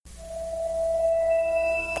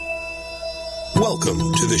Welcome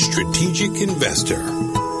to the Strategic Investor.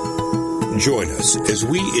 Join us as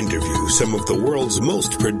we interview some of the world's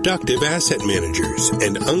most productive asset managers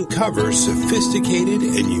and uncover sophisticated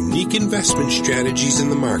and unique investment strategies in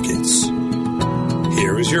the markets.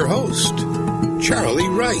 Here is your host, Charlie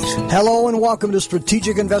Wright. Hello and welcome to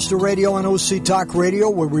Strategic Investor Radio on OC Talk Radio,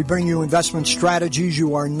 where we bring you investment strategies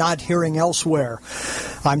you are not hearing elsewhere.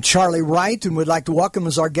 I'm Charlie Wright, and we'd like to welcome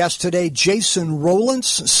as our guest today Jason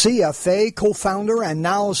Rowlands, CFA, co-founder, and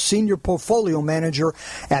now senior portfolio manager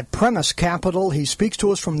at Premise Capital. He speaks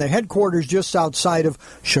to us from the headquarters just outside of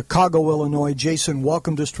Chicago, Illinois. Jason,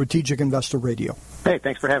 welcome to Strategic Investor Radio. Hey,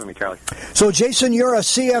 thanks for having me, Charlie. So, Jason, you're a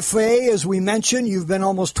CFA, as we mentioned. You've been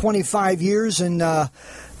almost 25 years in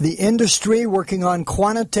the industry working on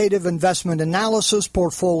quantitative investment analysis,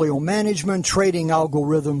 portfolio management, trading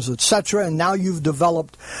algorithms, etc., and now you've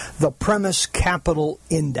developed the Premise Capital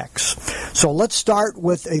Index. So let's start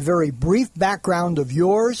with a very brief background of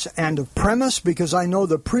yours and of Premise, because I know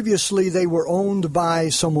that previously they were owned by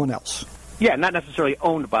someone else. Yeah, not necessarily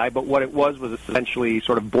owned by, but what it was essentially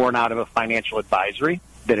sort of born out of a financial advisory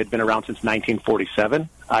that had been around since 1947.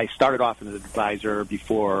 I started off as an advisor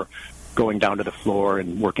before going down to the floor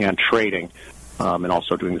and working on trading and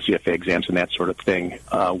also doing the CFA exams and that sort of thing.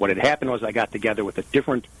 What had happened was I got together with a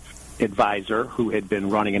different advisor who had been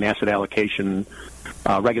running an asset allocation,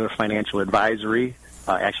 regular financial advisory.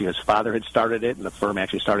 Actually, his father had started it, and the firm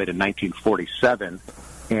actually started in 1947.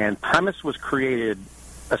 And Premise was created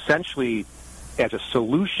essentially as a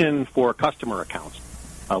solution for customer accounts.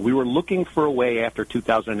 We were looking for a way after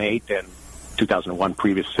 2008 and 2001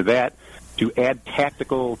 previous to that to add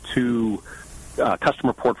tactical to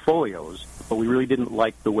customer portfolios, but we really didn't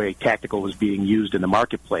like the way tactical was being used in the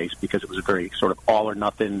marketplace because it was a very sort of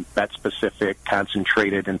all-or-nothing, bet-specific,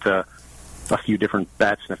 concentrated into a few different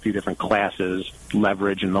bets and a few different classes,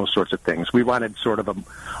 leverage, and those sorts of things. We wanted sort of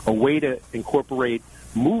a way to incorporate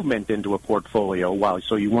movement into a portfolio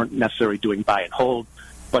so you weren't necessarily doing buy and hold,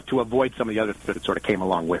 but to avoid some of the other things that sort of came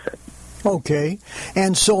along with it. Okay.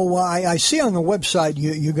 And so I see on the website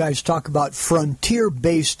you guys talk about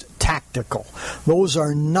frontier-based tactical. Those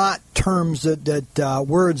are not terms that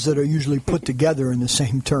words that are usually put together in the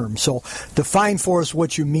same term. So define for us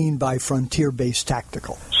what you mean by frontier-based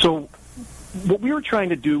tactical. So what we were trying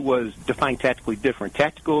to do was define tactically different.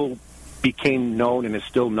 Tactical became known and is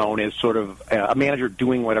still known as sort of a manager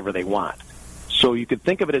doing whatever they want. So you could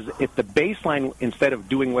think of it as if the baseline, instead of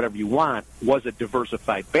doing whatever you want, was a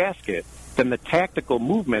diversified basket, then the tactical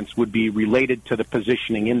movements would be related to the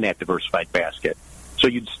positioning in that diversified basket. So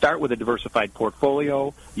you'd start with a diversified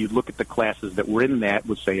portfolio. You'd look at the classes that were in that,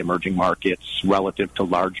 would say emerging markets relative to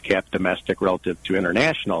large cap domestic, relative to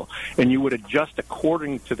international, and you would adjust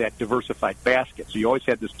according to that diversified basket. So you always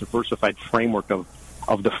had this diversified framework of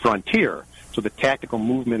the frontier. So the tactical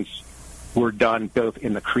movements were done both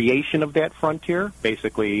in the creation of that frontier,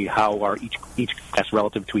 basically how are each class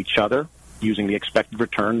relative to each other, using the expected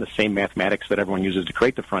return, the same mathematics that everyone uses to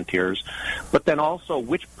create the frontiers, but then also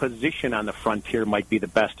which position on the frontier might be the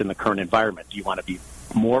best in the current environment. Do you want to be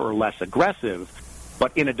more or less aggressive,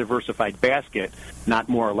 but in a diversified basket, not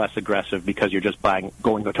more or less aggressive because you're just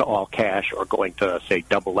going to all cash or going to, say,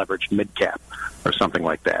 double leveraged mid-cap or something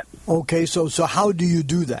like that. Okay, so how do you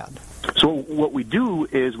do that? So what we do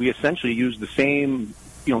is we essentially use the same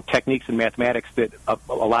techniques and mathematics that a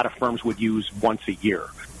lot of firms would use once a year.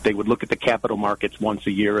 They would look at the capital markets once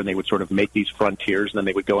a year, and they would sort of make these frontiers, and then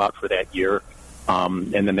they would go out for that year,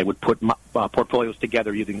 and then they would put portfolios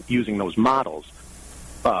together using those models.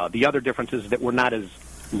 The other difference is that we're not as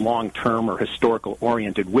long-term or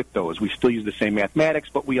historical-oriented with those. We still use the same mathematics,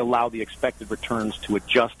 but we allow the expected returns to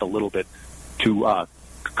adjust a little bit to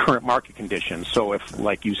current market conditions. So if,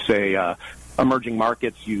 like you say, emerging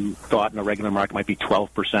markets you thought in a regular market might be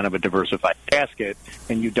 12% of a diversified basket,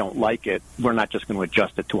 and you don't like it, we're not just going to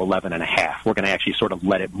adjust it to 11.5. We're going to actually sort of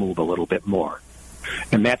let it move a little bit more.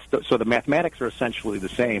 And so the mathematics are essentially the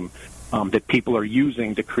same that people are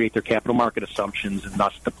using to create their capital market assumptions, and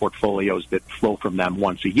thus the portfolios that flow from them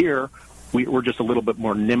once a year. We're just a little bit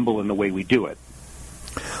more nimble in the way we do it.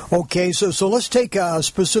 Okay, so let's take a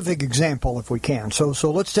specific example if we can. So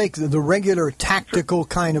let's take the regular tactical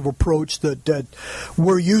kind of approach that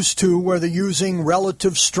we're used to, where they're using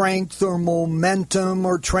relative strength or momentum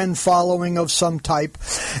or trend following of some type,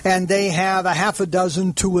 and they have a half a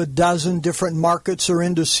dozen to a dozen different markets or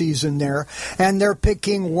indices in there, and they're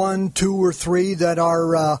picking 1, 2, or 3 that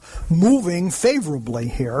are moving favorably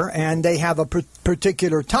here, and they have a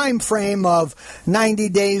particular time frame of 90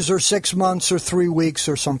 days or 6 months or 3 weeks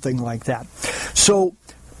or something like that. So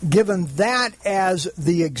given that as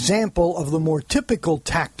the example of the more typical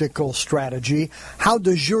tactical strategy, how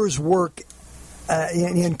does yours work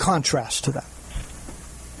in contrast to that?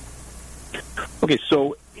 Okay,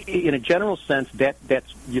 so in a general sense,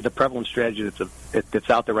 that's the prevalent strategy that's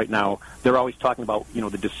out there right now. They're always talking about,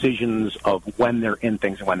 the decisions of when they're in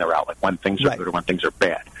things and when they're out, like when things are good or when things are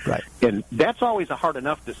bad. Right. And that's always a hard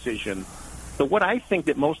enough decision. But what I think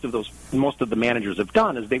that most of the managers have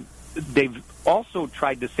done is they've also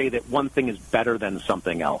tried to say that one thing is better than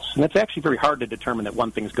something else. And it's actually very hard to determine that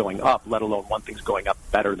one thing's going up, let alone one thing's going up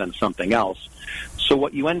better than something else. So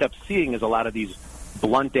what you end up seeing is a lot of these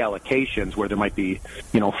blunt allocations where there might be,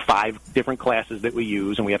 5 different classes that we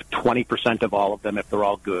use, and we have 20% of all of them if they're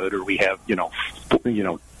all good, or we have,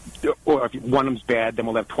 or if one of them's bad, then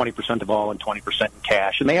we'll have 20% of all and 20% in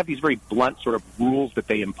cash. And they have these very blunt sort of rules that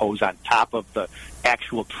they impose on top of the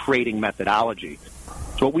actual trading methodology.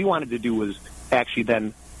 So what we wanted to do was actually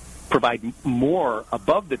then provide more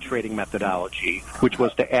above the trading methodology, which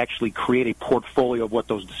was to actually create a portfolio of what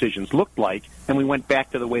those decisions looked like. And we went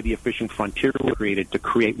back to the way the efficient frontier was created to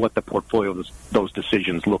create what the portfolio of those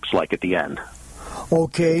decisions looks like at the end.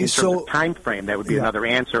 Okay, in terms of time frame, that would be another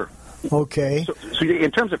answer. Okay. So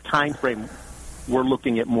in terms of time frame, we're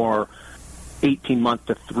looking at more 18 months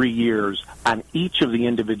to 3 years on each of the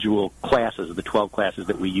individual classes, the 12 classes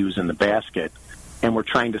that we use in the basket. And we're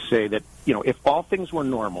trying to say that, if all things were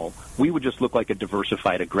normal, we would just look like a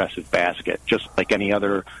diversified aggressive basket, just like any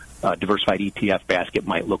other diversified ETF basket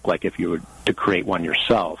might look like if you were to create one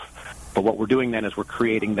yourself. But what we're doing then is we're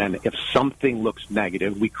creating then, if something looks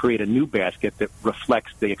negative, we create a new basket that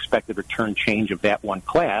reflects the expected return change of that one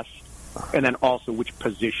class, and then also which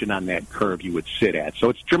position on that curve you would sit at. So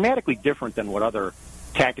it's dramatically different than what other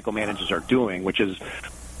tactical managers are doing, which is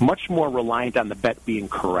much more reliant on the bet being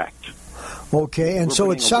correct. Okay, and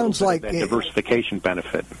so it sounds like that diversification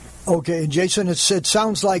benefit. Okay, Jason, it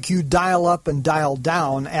sounds like you dial up and dial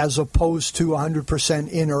down as opposed to 100%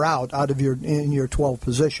 in or out of your 12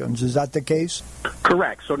 positions. Is that the case?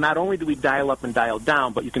 Correct. So not only do we dial up and dial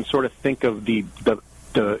down, but you can sort of think of the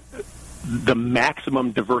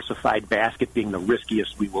maximum diversified basket being the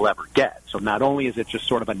riskiest we will ever get. So not only is it just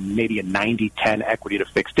sort of maybe a 90-10 equity to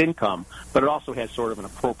fixed income, but it also has sort of an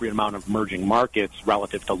appropriate amount of emerging markets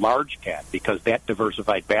relative to large cap, because that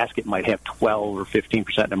diversified basket might have 12 or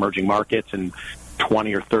 15% in emerging markets and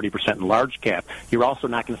 20 or 30% in large cap. You're also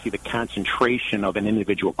not going to see the concentration of an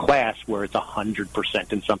individual class where it's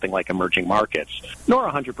 100% in something like emerging markets, nor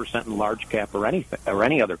 100% in large cap or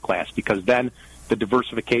any other class, because then the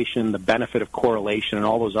diversification, the benefit of correlation, and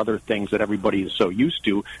all those other things that everybody is so used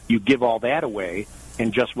to, you give all that away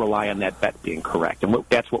and just rely on that bet being correct. And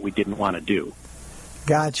that's what we didn't want to do.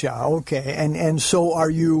 Gotcha. Okay. And so are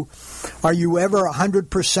you ever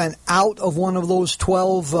 100% out of one of those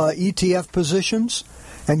 12 ETF positions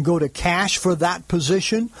and go to cash for that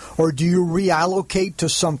position, or do you reallocate to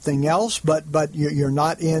something else, but you're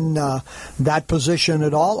not in that position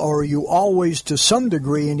at all, or are you always to some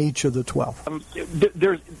degree in each of the 12?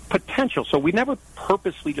 There's potential. So we never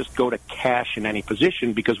purposely just go to cash in any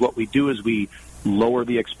position, because what we do is we lower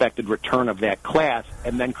the expected return of that class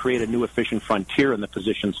and then create a new efficient frontier, and the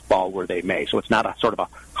positions fall where they may. So it's not a sort of a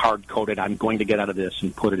hard-coded, I'm going to get out of this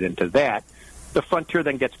and put it into that. The frontier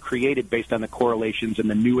then gets created based on the correlations and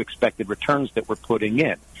the new expected returns that we're putting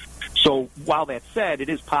in. So while that's said, it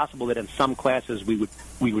is possible that in some classes we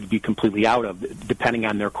would be completely out of, depending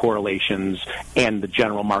on their correlations and the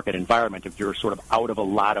general market environment. If you're sort of out of a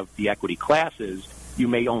lot of the equity classes, you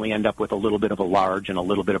may only end up with a little bit of a large and a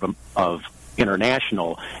little bit of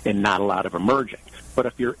international and not a lot of emerging. But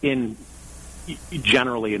if you're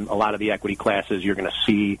generally in a lot of the equity classes, you're going to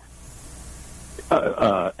see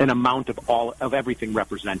an amount of everything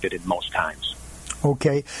represented in most times.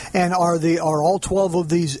 Okay, and are all 12 of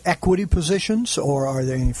these equity positions, or are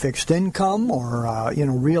they any fixed income, or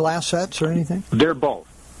real assets, or anything? They're both.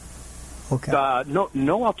 Okay.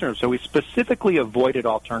 No alternatives. So we specifically avoided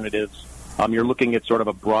alternatives. You're looking at sort of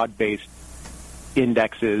a broad-based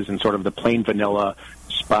indexes and sort of the plain vanilla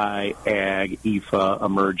SPY, AG, EFA,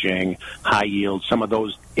 emerging, high yield, some of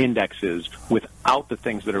those indexes without the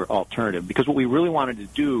things that are alternative. Because what we really wanted to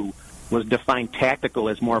do was define tactical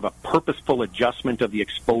as more of a purposeful adjustment of the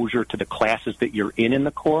exposure to the classes that you're in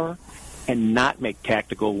the core, and not make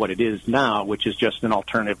tactical what it is now, which is just an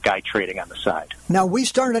alternative guy trading on the side. Now, we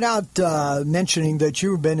started out mentioning that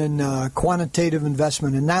you've been in quantitative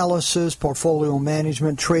investment analysis, portfolio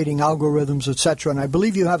management, trading algorithms, etc., and I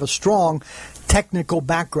believe you have a strong technical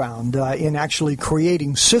background in actually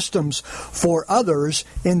creating systems for others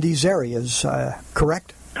in these areas,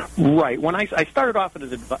 correct? Right. When I started off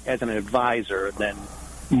as an advisor, then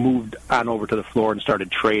moved on over to the floor and started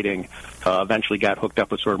trading. Eventually got hooked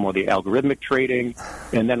up with sort of more the algorithmic trading,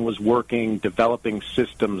 and then was working, developing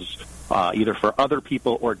systems either for other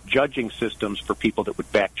people or judging systems for people that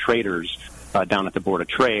would back traders down at the Board of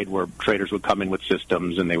Trade, where traders would come in with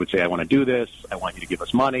systems and they would say, I want to do this, I want you to give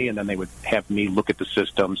us money, and then they would have me look at the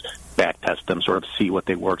systems, back test them, sort of see what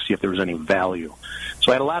they work, see if there was any value.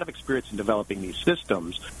 So I had a lot of experience in developing these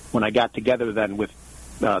systems. When I got together then with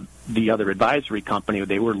the other advisory company,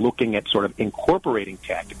 they were looking at sort of incorporating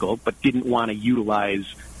tactical, but didn't want to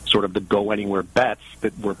utilize sort of the go-anywhere bets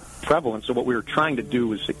that were prevalent. So what we were trying to do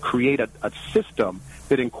was to create a system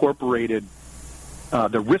that incorporated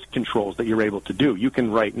the risk controls that you're able to do. You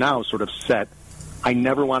can right now sort of set, I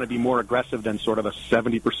never want to be more aggressive than sort of a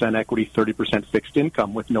 70% equity, 30% fixed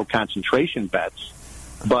income with no concentration bets.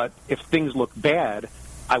 But if things look bad,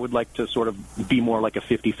 I would like to sort of be more like a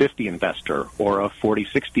 50-50 investor or a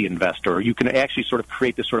 40-60 investor. You can actually sort of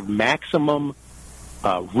create this sort of maximum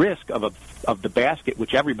risk of the basket,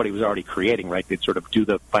 which everybody was already creating, right? They'd sort of do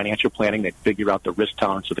the financial planning, they'd figure out the risk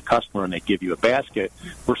tolerance of the customer, and they'd give you a basket.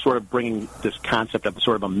 We're sort of bringing this concept of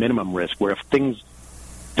sort of a minimum risk, where if things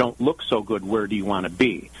don't look so good, where do you want to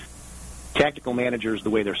be? Tactical managers, the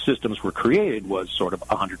way their systems were created was sort of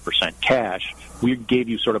 100% cash. We gave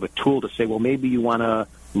you sort of a tool to say, well, maybe you want to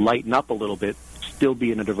lighten up a little bit, still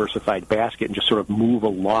be in a diversified basket, and just sort of move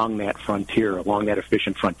along that frontier, along that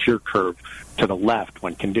efficient frontier curve to the left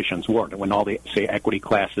when conditions weren't. And when all the, say, equity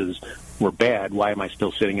classes were bad, why am I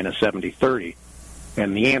still sitting in a 70-30?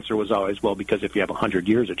 And the answer was always, well, because if you have 100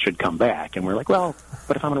 years, it should come back. And we're like, well,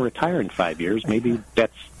 but if I'm going to retire in 5 years, maybe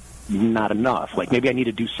that's not enough. Like, maybe I need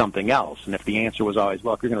to do something else. And if the answer was always,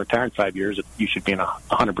 well, if you're going to retire in 5 years, you should be in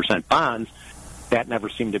 100% bonds, that never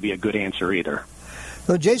seemed to be a good answer either.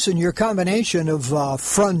 So, Jason, your combination of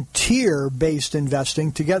frontier-based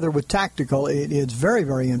investing together with tactical, it's very,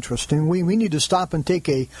 very interesting. We need to stop and take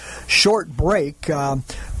a short break.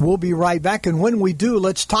 We'll be right back. And when we do,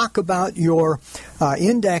 let's talk about your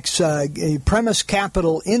index, Premise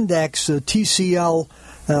Capital Index, TCTL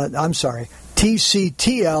ETF.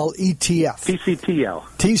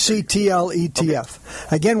 TCTL ETF.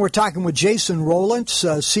 Okay. Again, we're talking with Jason Rowlentz,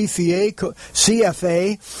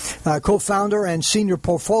 CFA, co-founder and senior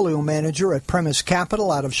portfolio manager at Premise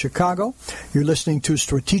Capital out of Chicago. You're listening to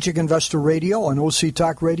Strategic Investor Radio on OC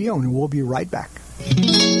Talk Radio, and we'll be right back.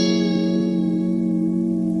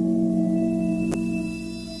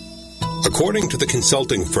 According to the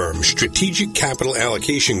consulting firm Strategic Capital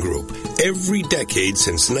Allocation Group, every decade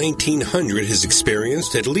since 1900 has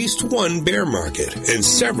experienced at least one bear market, and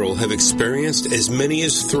several have experienced as many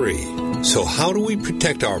as 3. So how do we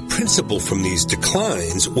protect our principal from these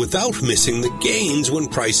declines without missing the gains when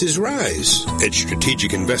prices rise? At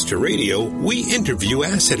Strategic Investor Radio, we interview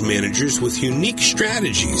asset managers with unique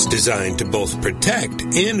strategies designed to both protect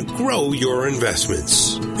and grow your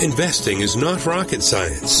investments. Investing is not rocket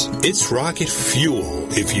science. It's rocket fuel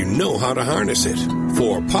if you know how to harness it.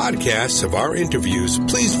 For podcasts of our interviews,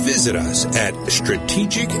 please visit us at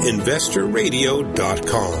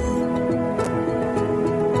strategicinvestorradio.com.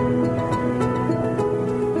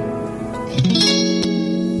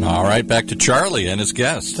 All right, back to Charlie and his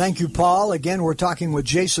guest. Thank you, Paul. Again, we're talking with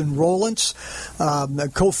Jason Rowlentz,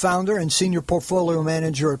 co-founder and senior portfolio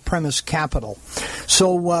manager at Premise Capital.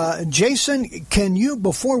 So, Jason, can you,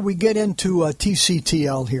 before we get into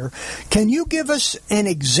TCTL here, can you give us an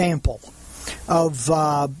example of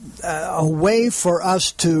a way for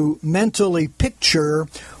us to mentally picture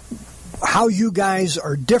how you guys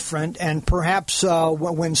are different, and perhaps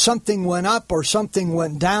when something went up or something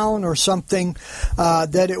went down or something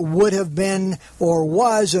that it would have been or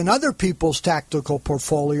was in other people's tactical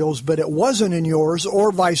portfolios, but it wasn't in yours,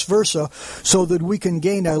 or vice versa, so that we can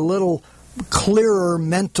gain a little clearer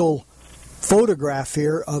mental photograph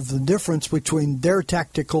here of the difference between their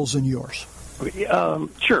tacticals and yours.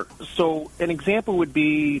 Sure. So an example would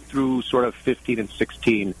be through sort of 15 and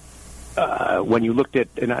 16. When you looked at,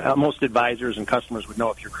 and most advisors and customers would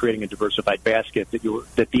know if you're creating a diversified basket,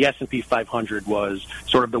 that the S&P 500 was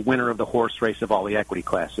sort of the winner of the horse race of all the equity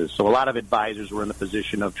classes. So a lot of advisors were in the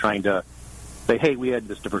position of trying to say, hey, we had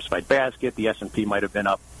this diversified basket. The S&P might have been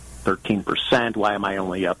up 13%. Why am I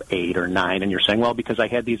only up 8 or 9? And you're saying, well, because I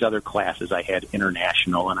had these other classes. I had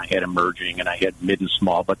international, and I had emerging, and I had mid and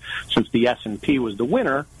small. But since the S&P was the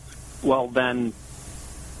winner, well, then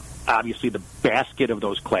obviously the basket of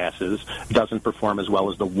those classes doesn't perform as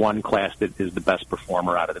well as the one class that is the best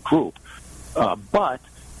performer out of the group. But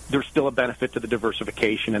there's still a benefit to the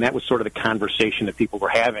diversification, and that was sort of the conversation that people were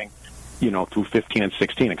having, through 15 and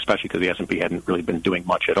 16, especially because the S&P hadn't really been doing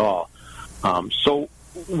much at all. So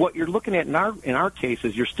what you're looking at in our case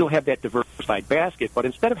is you still have that diversified basket, but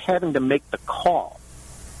instead of having to make the call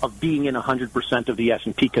of being in 100% of the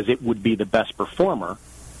S&P because it would be the best performer,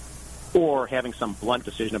 or having some blunt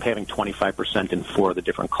decision of having 25% in 4 of the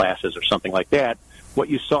different classes or something like that, what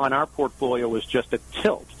you saw in our portfolio was just a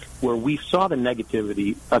tilt where we saw the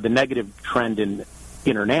negative trend in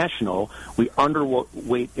international. We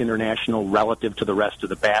underweight international relative to the rest of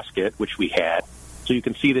the basket, which we had. So you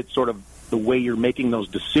can see that sort of the way you're making those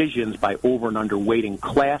decisions by over and underweighting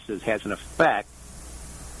classes has an effect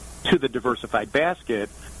to the diversified basket,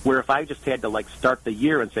 where if I just had to start the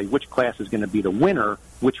year and say which class is going to be the winner,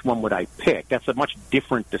 which one would I pick? That's a much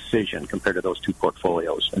different decision compared to those two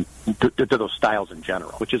portfolios and to those styles in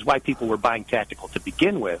general, which is why people were buying tactical to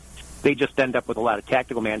begin with. They just end up with a lot of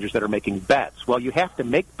tactical managers that are making bets. Well, you have to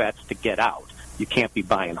make bets to get out. You can't be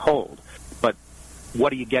buy and hold. But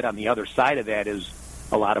what do you get on the other side of that is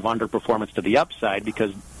a lot of underperformance to the upside,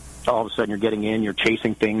 because all of a sudden you're getting in, you're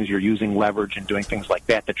chasing things, you're using leverage and doing things like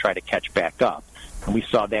that to try to catch back up. And we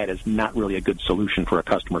saw that as not really a good solution for a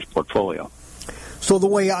customer's portfolio. So the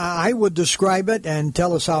way I would describe it, and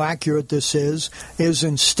tell us how accurate this is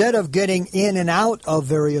instead of getting in and out of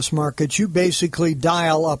various markets, you basically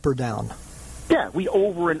dial up or down. Yeah, we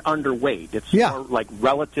over and underweight. It's more like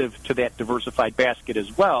relative to that diversified basket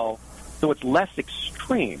as well, so it's less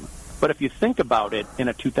extreme. But if you think about it, in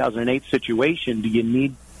a 2008 situation, do you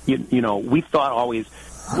need, we thought always,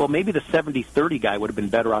 well, maybe the 70-30 guy would have been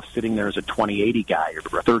better off sitting there as a 20-80 guy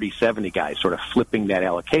or a 30-70 guy, sort of flipping that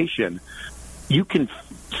allocation. You can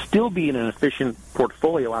still be in an efficient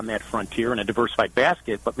portfolio on that frontier in a diversified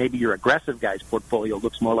basket, but maybe your aggressive guy's portfolio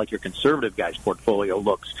looks more like your conservative guy's portfolio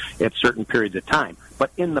looks at certain periods of time.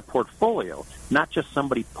 But in the portfolio, not just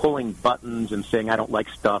somebody pulling buttons and saying, I don't like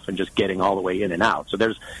stuff, and just getting all the way in and out. So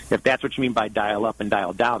if that's what you mean by dial up and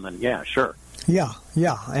dial down, then yeah, sure. Yeah,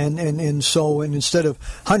 and so instead of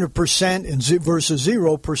 100% versus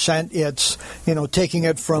 0%, it's taking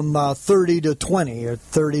it from 30 to 20 or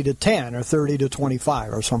 30 to 10 or 30 to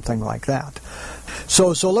 25 or something like that.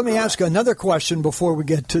 So let me ask another question before we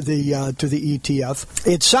get to the ETF.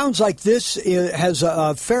 It sounds like this has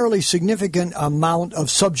a fairly significant amount of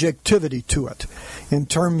subjectivity to it in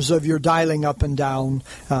terms of your dialing up and down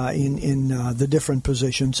in the different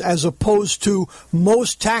positions, as opposed to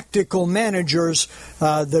most tactical managers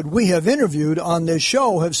that we have interviewed on this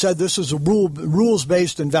show have said this is a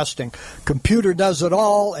rules-based investing. Computer does it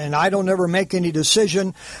all, and I don't ever make any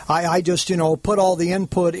decision. I just put all the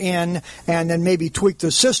input in and then maybe tweak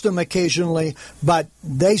the system occasionally, but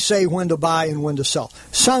they say when to buy and when to sell.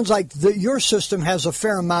 Sounds like your system has a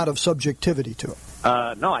fair amount of subjectivity to it.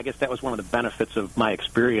 No, I guess that was one of the benefits of my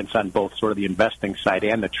experience on both sort of the investing side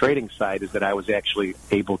and the trading side, is that I was actually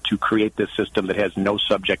able to create this system that has no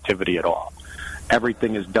subjectivity at all.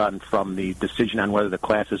 Everything is done from the decision on whether the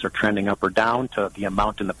classes are trending up or down to the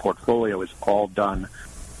amount in the portfolio is all done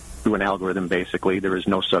through an algorithm, basically. There is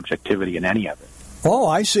no subjectivity in any of it. Oh,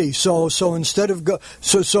 I see. So instead of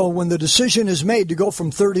so when the decision is made to go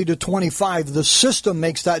from 30 to 25, the system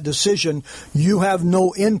makes that decision. You have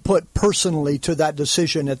no input personally to that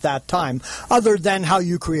decision at that time, other than how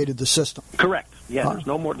you created the system. Correct. Yeah. There's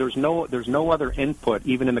no more. There's no other input,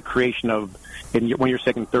 even in the creation of. When you're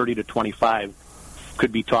saying 30 to 25,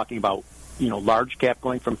 could be talking about large cap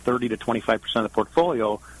going from 30 to 25% of the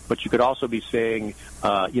portfolio. But you could also be saying,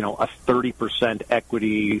 a 30%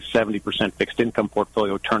 equity, 70% fixed income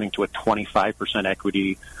portfolio turning to a 25%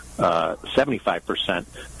 equity, 75%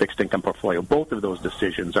 fixed income portfolio. Both of those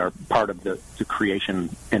decisions are part of the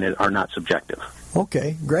creation and are not subjective.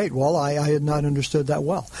 Okay, great. Well, I had not understood that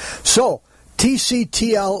well. So,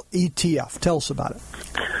 TCTL ETF, tell us about it.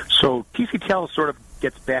 So, TCTL sort of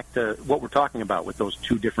gets back to what we're talking about with those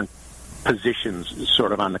two different positions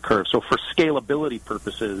sort of on the curve. So for scalability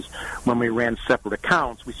purposes, when we ran separate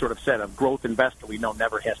accounts, we sort of said a growth investor we know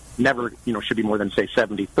never should be more than, say,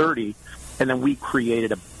 70-30, and then we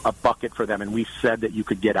created a bucket for them, and we said that you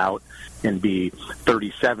could get out and be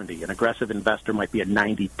 30-70. An aggressive investor might be a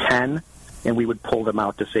 90-10, and we would pull them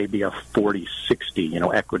out to, say, be a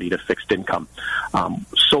 40-60, equity to fixed income.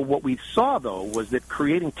 So what we saw, though, was that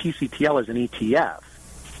creating TCTL as an ETF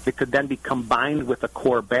that could then be combined with a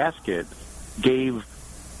core basket gave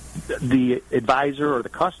the advisor or the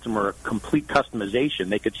customer a complete customization.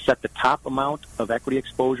 They could set the top amount of equity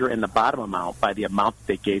exposure and the bottom amount by the amount that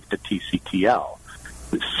they gave to TCTL.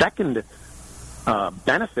 The second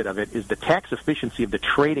benefit of it is the tax efficiency of the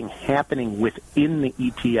trading happening within the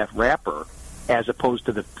ETF wrapper, as opposed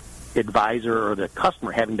to the advisor or the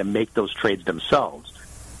customer having to make those trades themselves.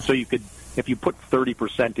 So you could, if you put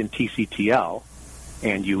 30% in TCTL,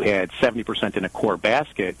 and you had 70% in a core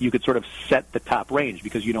basket, you could sort of set the top range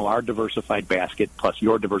because, you know, our diversified basket plus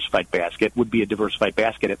your diversified basket would be a diversified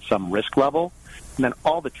basket at some risk level. And then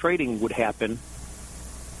all the trading would happen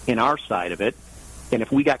in our side of it. And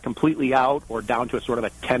if we got completely out or down to a sort of a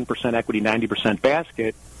 10% equity, 90%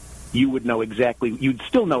 basket, you would know exactly, you'd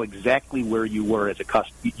still know exactly where you were as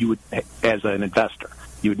as an investor.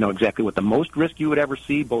 You would know exactly what the most risk you would ever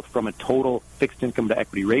see, both from a total fixed income to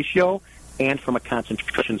equity ratio and from a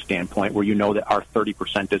concentration standpoint, where you know that our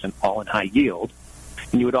 30% isn't all in high yield.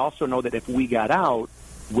 And you would also know that if we got out,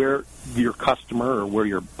 where your customer or where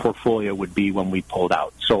your portfolio would be when we pulled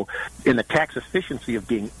out. So in the tax efficiency of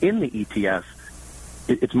being in the ETF,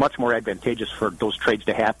 it's much more advantageous for those trades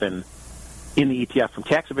to happen in the ETF from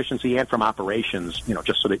tax efficiency and from operations, you know,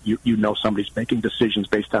 just so that you know somebody's making decisions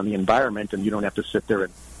based on the environment and you don't have to sit there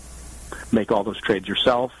and make all those trades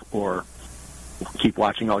yourself or keep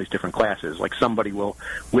watching all these different classes. Like somebody will,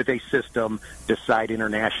 with a system, decide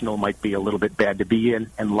international might be a little bit bad to be in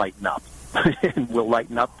and lighten up. And we'll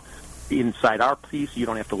lighten up inside our piece. You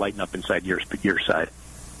don't have to lighten up inside your side.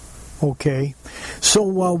 Okay.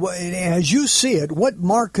 So as you see it, what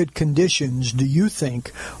market conditions do you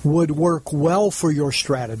think would work well for your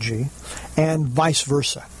strategy and vice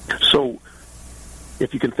versa? So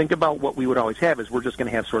if you can think about what we would always have is we're just going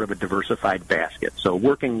to have sort of a diversified basket. So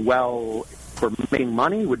working well for making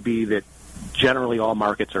money would be that generally all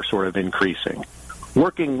markets are sort of increasing.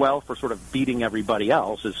 Working well for sort of beating everybody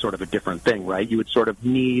else is sort of a different thing, right? You would sort of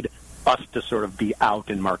need us to sort of be out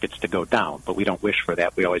and markets to go down, but we don't wish for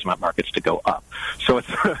that. We always want markets to go up. So it's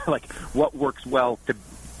sort of like what works well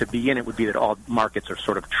to be in it would be that all markets are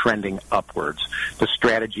sort of trending upwards. The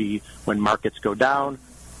strategy when markets go down,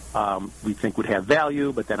 we think would have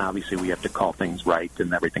value, but then obviously we have to call things right,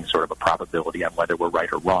 and everything's sort of a probability on whether we're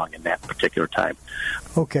right or wrong in that particular time.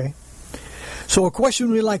 Okay. So a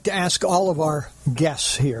question we like to ask all of our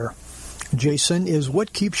guests here, Jason, is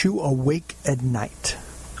what keeps you awake at night?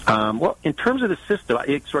 Well, in terms of the system,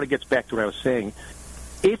 it sort of gets back to what I was saying.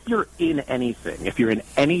 If you're in anything, if you're in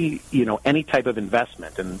any type of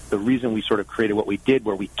investment, and the reason we sort of created what we did,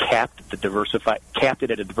 where we capped it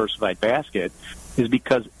at a diversified basket, is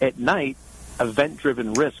because at night,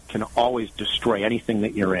 event-driven risk can always destroy anything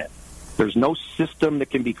that you're in. There's no system that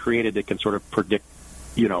can be created that can sort of predict,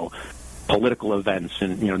 political events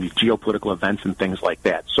and, these geopolitical events and things like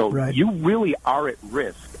that. So right. You really are at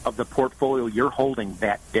risk of the portfolio you're holding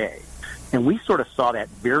that day. And we sort of saw that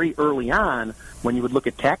very early on when you would look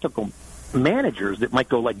at tactical managers that might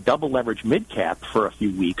go like double leverage mid-cap for a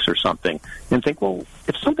few weeks or something and think, well,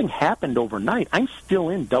 if something happened overnight, I'm still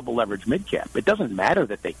in double leverage mid-cap. It doesn't matter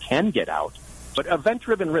that they can get out. But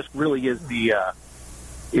event-driven risk really is the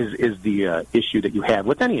issue that you have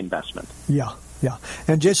with any investment. Yeah. Yeah.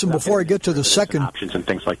 And Jason, before I get to the second options and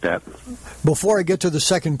things like that, before I get to the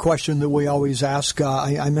second question that we always ask,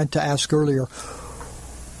 I meant to ask earlier,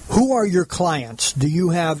 who are your clients? Do you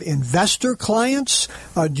have investor clients?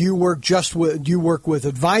 Do you work with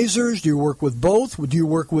advisors? Do you work with both? Do you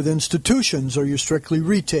work with institutions? Or are you strictly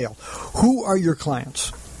retail? Who are your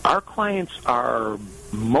clients? Our clients are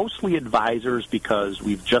mostly advisors because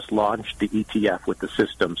we've just launched the ETF with the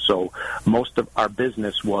system. So most of our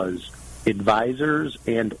business was advisors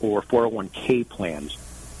and or 401k plans.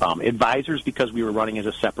 Advisors because we were running as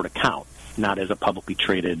a separate account, not as a publicly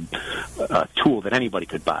traded tool that anybody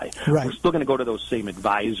could buy. Right. We're still going to go to those same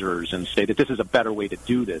advisors and say that this is a better way to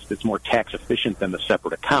do this. It's more tax efficient than the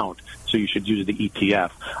separate account, so you should use the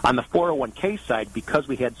ETF. On the 401k side, because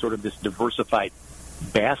we had sort of this diversified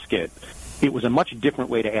basket, it was a much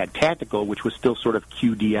different way to add tactical, which was still sort of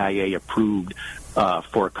QDIA approved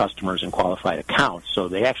for customers and qualified accounts. So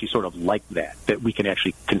they actually sort of like that we can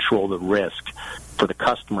actually control the risk for the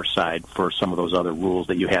customer side for some of those other rules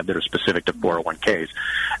that you have that are specific to 401ks.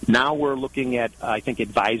 Now we're looking at, I think,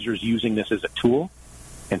 advisors using this as a tool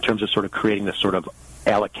in terms of sort of creating this sort of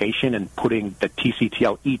allocation and putting the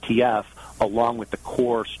TCTL ETF along with the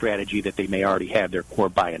core strategy that they may already have, their core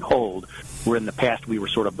buy and hold, where in the past we were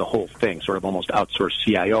sort of the whole thing, sort of almost outsourced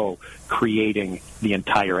CIO, creating the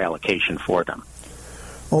entire allocation for them.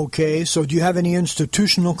 Okay, so do you have any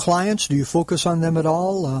institutional clients? Do you focus on them at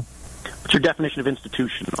all? What's your definition of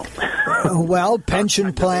institutional? Well,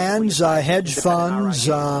 pension plans, hedge funds,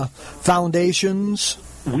 foundations.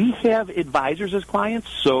 We have advisors as clients,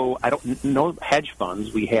 so I don't know hedge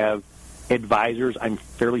funds. We have advisors. I'm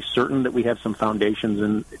fairly certain that we have some foundations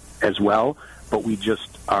in as well, but we just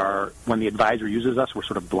are, when the advisor uses us, we're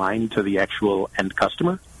sort of blind to the actual end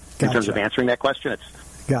customer. Gotcha. In terms of answering that question.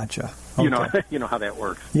 Gotcha. Okay. You know how that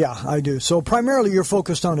works. Yeah, I do. So primarily you're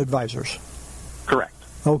focused on advisors. Correct.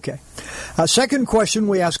 Okay. Second question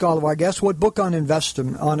we ask all of our guests, what book on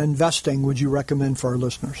investing would you recommend for our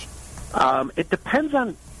listeners? It depends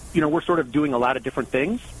on, we're sort of doing a lot of different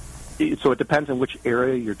things. So it depends on which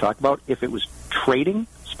area you're talking about. If it was trading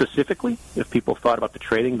specifically, if people thought about the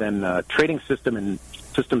trading, then Trading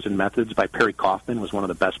Systems and Methods by Perry Kaufman was one of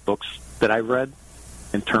the best books that I've read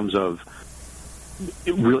in terms of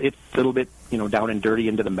it's a little bit, down and dirty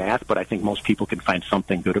into the math, but I think most people can find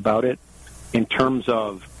something good about it. In terms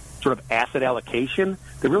of sort of asset allocation,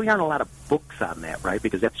 there really aren't a lot of books on that, right?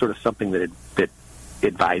 Because that's sort of something that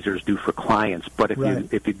advisors do for clients. But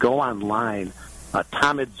if you go online,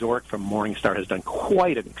 Tom Zork from Morningstar has done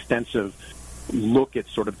quite an extensive look at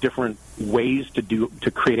sort of different ways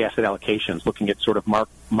to create asset allocations, looking at sort of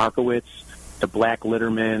Markowitz to Black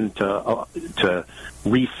Litterman to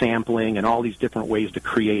resampling and all these different ways to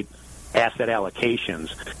create asset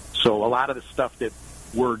allocations. So a lot of the stuff that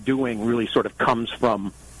we're doing really sort of comes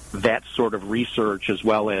from that sort of research as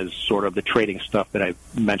well as sort of the trading stuff that I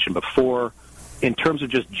mentioned before. In terms of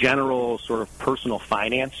just general sort of personal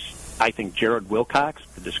finance, I think Jared Wilcox,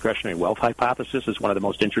 The Discretionary Wealth Hypothesis, is one of the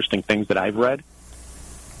most interesting things that I've read.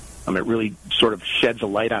 It really sort of sheds a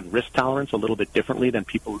light on risk tolerance a little bit differently than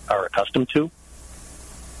people are accustomed to.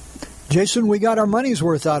 Jason, we got our money's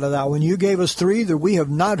worth out of that one. You gave us 3 that we have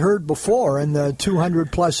not heard before in the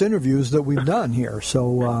 200-plus interviews that we've done here.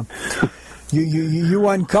 So you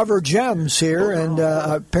uncover gems here and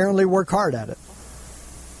apparently work hard at it.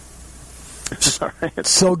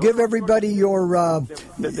 So give everybody your...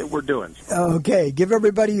 that we're doing. Okay, give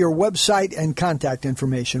everybody your website and contact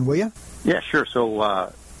information, will you? Yeah, sure.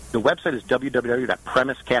 So the website is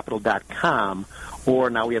www.premiscapital.com, or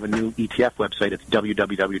now we have a new ETF website. It's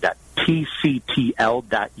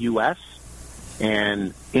www.tctl.us,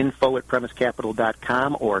 and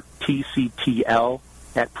info@premiscapital.com or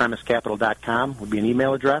tctl@premiscapital.com would be an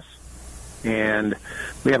email address. And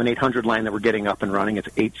we have an 800 line that we're getting up and running. It's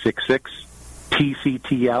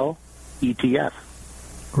 866-TCTL ETF.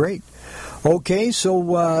 Great. Okay,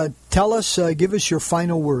 so tell us, give us your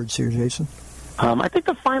final words here, Jason. I think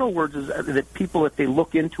the final words is that people, if they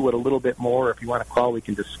look into it a little bit more, if you want to call, we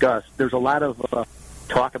can discuss. There's a lot of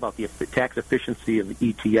talk about the tax efficiency of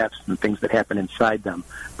the ETFs and things that happen inside them.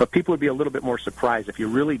 But people would be a little bit more surprised if you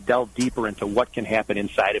really delve deeper into what can happen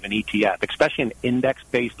inside of an ETF, especially an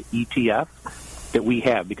index-based ETF that we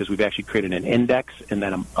have, because we've actually created an index and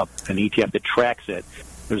then an ETF that tracks it.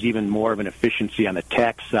 There's even more of an efficiency on the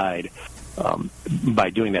tax side by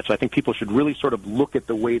doing that. So I think people should really sort of look at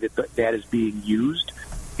the way that is being used,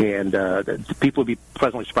 and people would be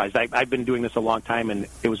pleasantly surprised. I've been doing this a long time, and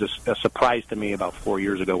it was a surprise to me about 4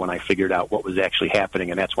 years ago when I figured out what was actually happening,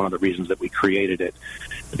 and that's one of the reasons that we created it,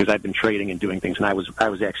 because I've been trading and doing things, and I was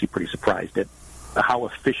actually pretty surprised at how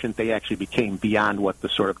efficient they actually became beyond what the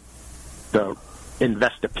sort of the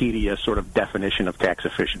Investopedia sort of definition of tax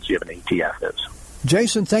efficiency of an ETF is.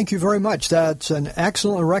 Jason, thank you very much. That's an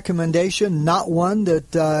excellent recommendation, not one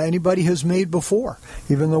that anybody has made before,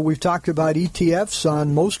 even though we've talked about ETFs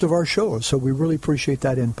on most of our shows, so we really appreciate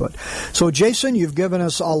that input. So, Jason, you've given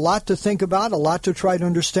us a lot to think about, a lot to try to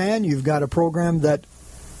understand. You've got a program that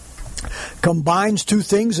combines 2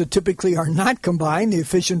 things that typically are not combined, the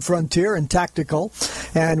efficient frontier and tactical,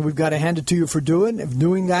 and we've got to hand it to you for doing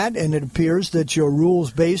that, and it appears that your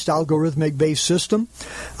rules-based, algorithmic-based system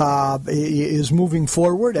is moving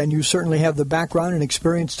forward, and you certainly have the background and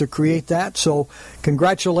experience to create that, so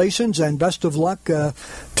congratulations and best of luck to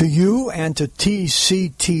you and to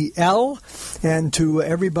TCTL and to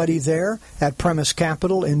everybody there at Premise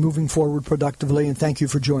Capital in moving forward productively, and thank you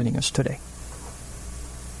for joining us today.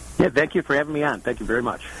 Yeah, thank you for having me on. Thank you very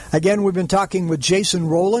much. Again, we've been talking with Jason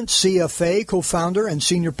Rowland, CFA, co-founder and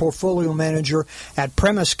senior portfolio manager at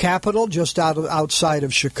Premise Capital, just outside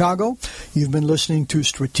of Chicago. You've been listening to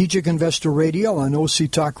Strategic Investor Radio on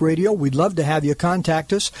OC Talk Radio. We'd love to have you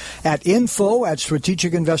contact us at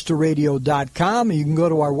info@strategicinvestorradio.com. You can go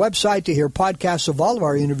to our website to hear podcasts of all of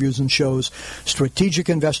our interviews and shows,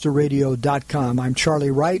 strategicinvestorradio.com. I'm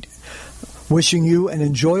Charlie Wright, wishing you an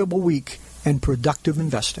enjoyable week and productive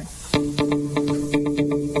investing.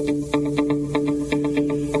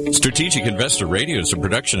 Strategic Investor Radio is a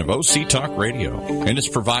production of OC Talk Radio and is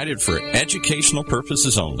provided for educational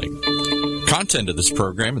purposes only. Content of this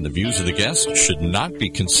program and the views of the guests should not be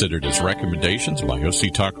considered as recommendations by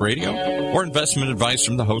OC Talk Radio or investment advice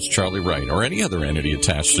from the host Charlie Wright or any other entity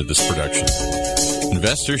attached to this production.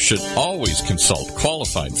 Investors should always consult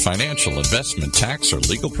qualified financial, investment, tax, or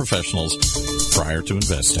legal professionals prior to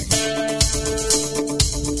investing.